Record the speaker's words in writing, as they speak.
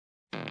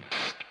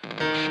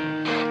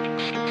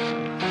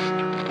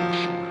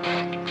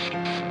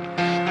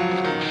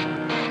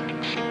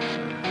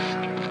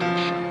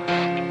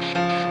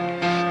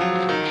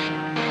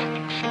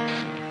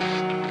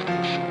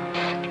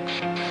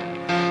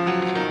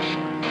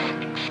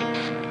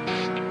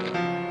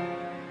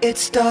It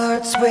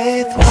starts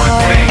with one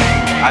thing,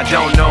 I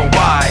don't know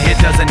why.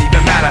 It doesn't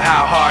even matter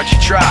how hard you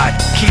try.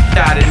 Keep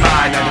that in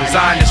mind. I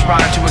designed this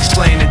rhyme to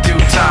explain in due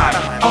time.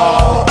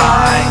 All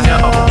I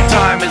know,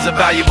 time is a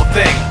valuable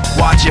thing.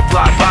 Watch it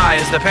fly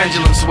by as the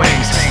pendulum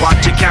swings.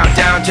 Watch it count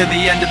down to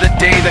the end of the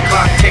day. The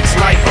clock takes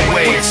life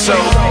away. It's so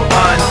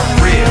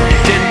unreal.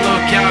 Didn't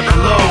look out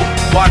below.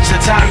 Watch the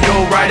time go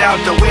right out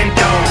the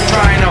window.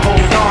 Trying to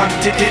hold on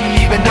to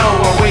didn't even know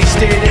I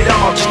wasted it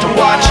all just to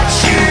watch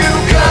you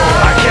go.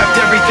 I kept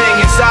everything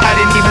inside,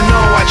 and even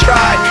though I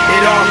tried,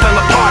 it all fell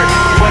apart.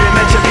 What it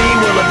meant to be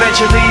will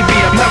eventually be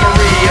a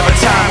memory of a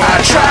time when I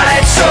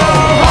tried so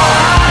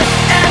hard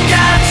and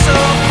got so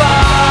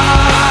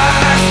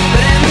far,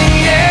 but in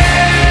the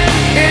end,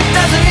 it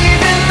doesn't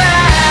even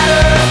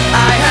matter.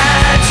 I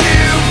had to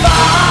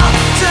fall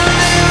to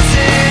lose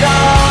it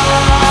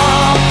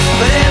all,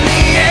 but in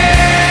the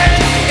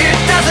end, it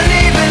doesn't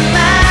even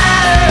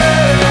matter.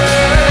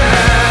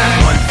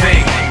 One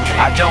thing,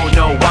 I don't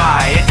know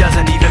why. It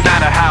doesn't even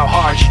matter how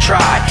hard you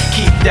try.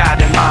 Keep that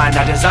in mind.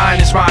 I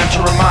designed this rhyme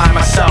to remind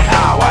myself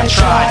how I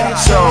tried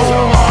so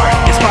hard.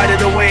 In spite of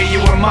the way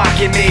you were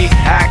mocking me,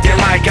 acting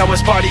like I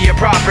was part of your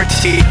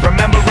property,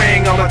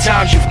 remembering all the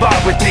times you fought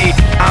with me,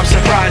 I'm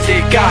surprised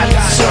it got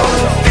so.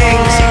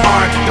 Things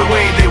aren't the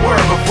way they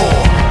were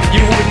before.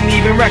 You wouldn't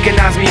even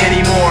recognize me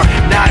anymore.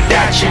 Not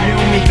that you knew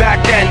me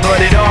back then, but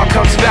it all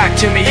comes back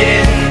to me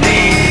in the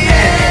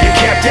end. You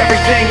kept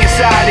everything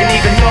inside, and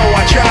even though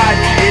I tried,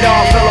 it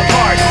all fell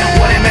apart.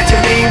 What it meant to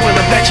me will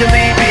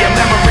eventually be a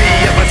memory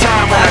of a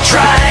time when I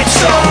tried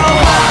so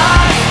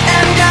hard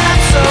and got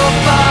so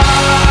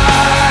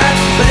far,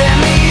 but in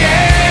the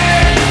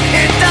end,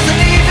 it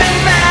doesn't even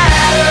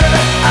matter.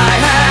 I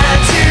had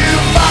to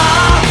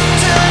fall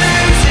to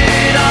lose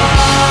it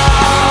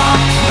all,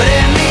 but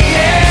in the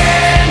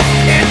end,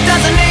 it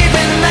doesn't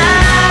even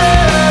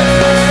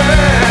matter.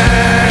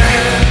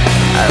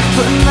 I've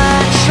put my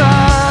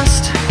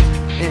trust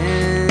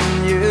in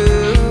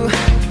you,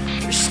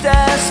 pushed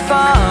as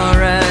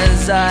far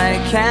as I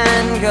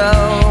can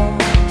go.